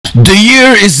The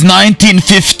year is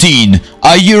 1915.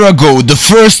 A year ago, the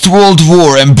First World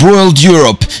War embroiled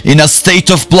Europe in a state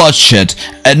of bloodshed,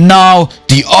 and now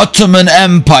the Ottoman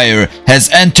Empire has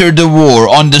entered the war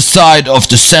on the side of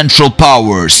the Central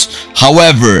Powers.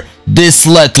 However, this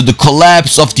led to the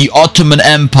collapse of the Ottoman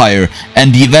Empire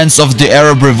and the events of the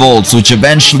Arab revolts, which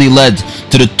eventually led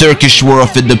to the Turkish War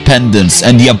of Independence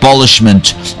and the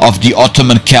abolishment of the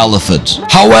Ottoman Caliphate.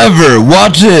 However,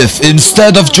 what if,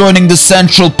 instead of joining the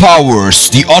Central Powers,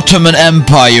 the Ottoman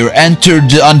Empire entered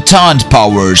the Entente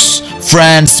Powers,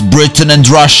 France, Britain and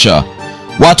Russia?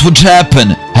 What would happen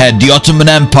had the Ottoman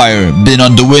Empire been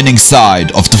on the winning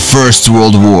side of the First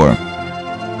World War?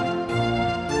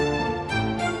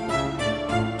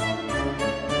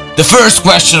 The first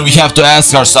question we have to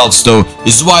ask ourselves though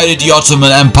is, why did the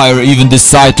Ottoman Empire even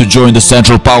decide to join the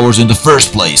Central Powers in the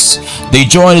first place? They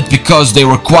joined it because they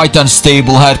were quite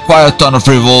unstable, had quite a ton of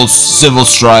revolts, civil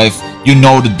strife, you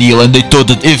know the deal, and they thought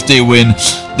that if they win,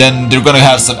 then they're gonna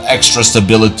have some extra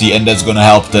stability and that's gonna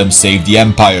help them save the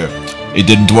empire. It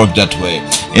didn't work that way.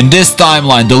 In this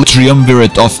timeline, the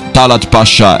triumvirate of Talat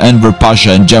Pasha, Enver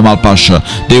Pasha and Cemal Pasha,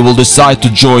 they will decide to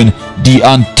join the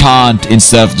Entente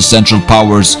instead of the Central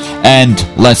Powers, and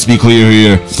let's be clear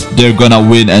here, they're gonna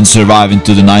win and survive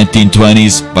into the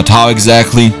 1920s. But how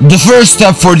exactly? The first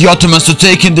step for the Ottomans to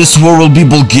take in this war will be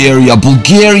Bulgaria.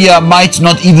 Bulgaria might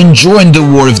not even join the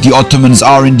war if the Ottomans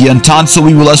are in the Entente, so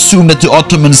we will assume that the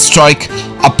Ottomans strike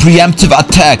a preemptive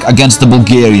attack against the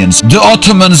Bulgarians. The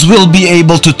Ottomans will be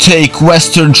able to take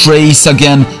Western Thrace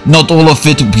again, not all of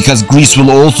it, because Greece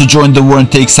will also join the war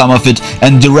and take some of it,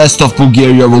 and the rest of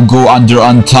Bulgaria will go under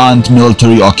Entente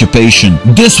military occupation.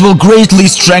 This will greatly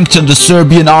strengthen the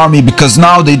Serbian army, because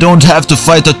now they don't have to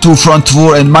fight a two-front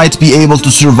war and might be able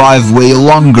to survive way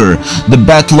longer. The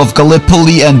Battle of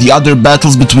Gallipoli and the other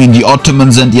battles between the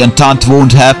Ottomans and the Entente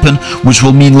won't happen, which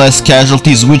will mean less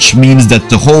casualties, which means that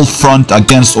the whole front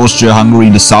against Austria-Hungary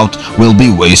in the south will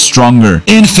be way stronger.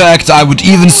 In fact, I would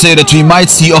even say that we might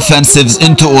see offensives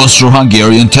into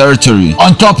Austro-Hungarian territory.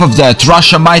 On top of that,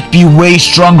 Russia might be way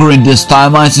stronger in this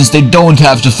timeline, since they don't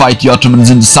have to fight the Ottomans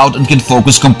in the south and can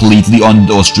focus completely on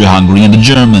Austria-Hungary and the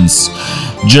Germans.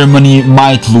 Germany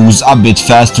might lose a bit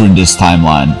faster in this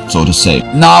timeline, so to say.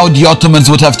 Now, the Ottomans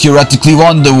would have theoretically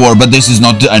won the war, but this is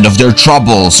not the end of their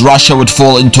troubles. Russia would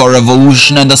fall into a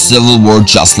revolution and a civil war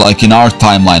just like in our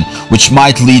timeline, which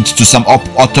might lead to some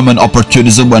Ottoman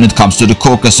opportunism when it comes to the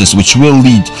Caucasus, which will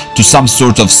lead to some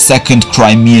sort of second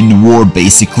Crimean War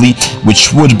basically,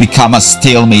 which would become a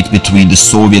stalemate between the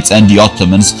Soviets and the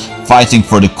Ottomans, fighting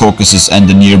for the Caucasus and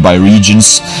the nearby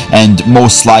regions, and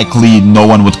most likely no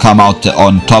one would come out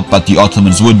on top, but the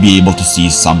Ottomans would be able to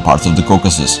seize some parts of the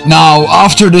Caucasus. Now,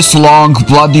 after this long,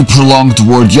 bloody, prolonged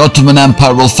war, the Ottoman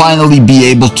Empire will finally be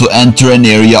able to enter an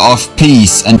area of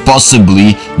peace and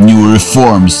possibly new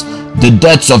reforms. The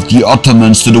debts of the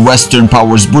Ottomans to the Western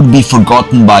powers would be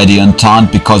forgotten by the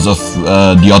Entente because of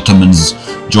the Ottomans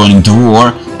joining the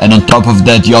war, and on top of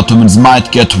that the Ottomans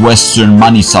might get Western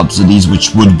money subsidies,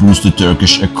 which would boost the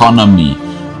Turkish economy.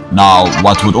 Now,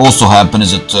 what would also happen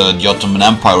is that the Ottoman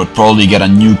Empire would probably get a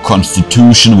new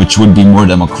constitution, which would be more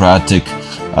democratic,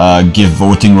 give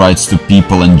voting rights to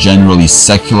people and generally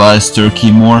secularize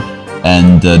Turkey more.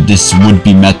 And this would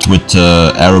be met with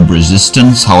Arab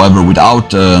resistance. However,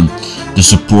 without the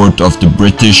support of the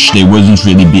British, they wouldn't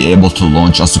really be able to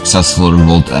launch a successful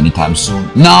revolt anytime soon.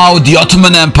 Now, the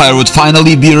Ottoman Empire would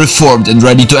finally be reformed and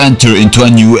ready to enter into a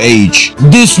new age.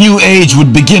 This new age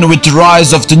would begin with the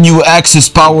rise of the new Axis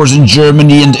powers in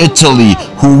Germany and Italy,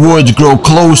 who would grow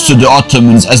close to the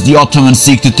Ottomans as the Ottomans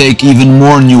seek to take even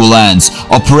more new lands.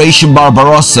 Operation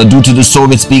Barbarossa, due to the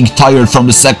Soviets being tired from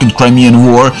the Second Crimean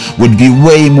War, would be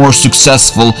way more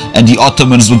successful, and the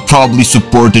Ottomans would probably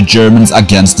support the Germans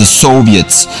against the Soviets.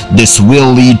 This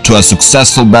will lead to a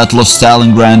successful Battle of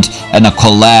Stalingrad and a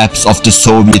collapse of the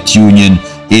Soviet Union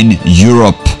in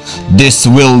Europe. This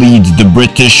will lead the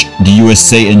British, the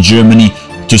USA and Germany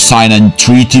to sign a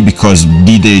treaty, because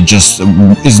D-Day just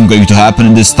isn't going to happen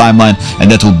in this timeline,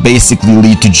 and that will basically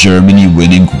lead to Germany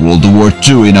winning World War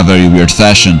II in a very weird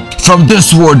fashion. From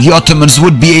this war, the Ottomans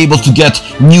would be able to get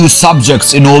new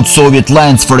subjects in old Soviet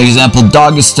lands, for example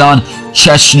Dagestan,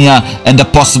 Chechnya and a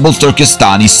possible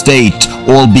Turkestani state,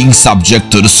 all being subject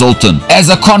to the Sultan. As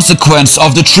a consequence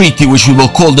of the treaty, which we will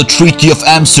call the Treaty of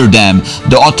Amsterdam,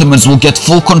 the Ottomans will get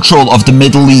full control of the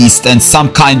Middle East and some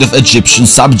kind of Egyptian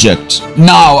subject.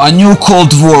 Now, a new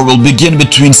Cold War will begin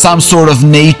between some sort of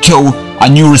NATO, a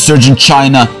new resurgent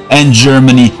China and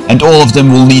Germany, and all of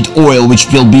them will need oil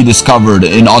which will be discovered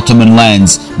in Ottoman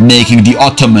lands, making the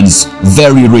Ottomans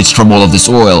very rich from all of this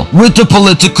oil. With the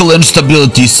political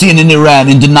instability seen in Iran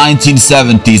in the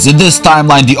 1970s, in this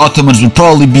timeline the Ottomans would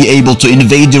probably be able to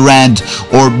invade Iran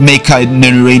or make an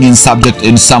Iranian subject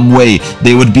in some way.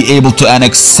 They would be able to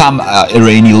annex some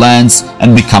Iranian lands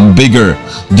and become bigger.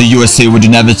 The USA would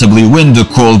inevitably win the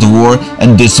Cold War,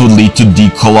 and this would lead to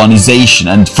decolonization,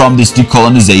 and from this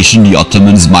decolonization the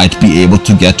Ottomans might be able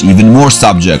to get even more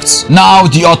subjects. Now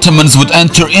the Ottomans would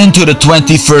enter into the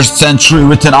 21st century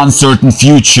with an uncertain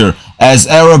future, as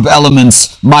Arab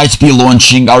elements might be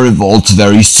launching a revolt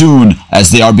very soon,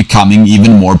 as they are becoming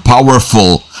even more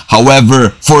powerful.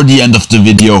 However, for the end of the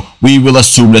video, we will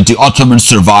assume that the Ottomans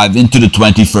survive into the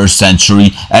 21st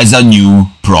century as a new,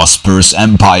 prosperous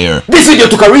empire. This video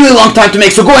took a really long time to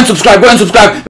make, so go and subscribe,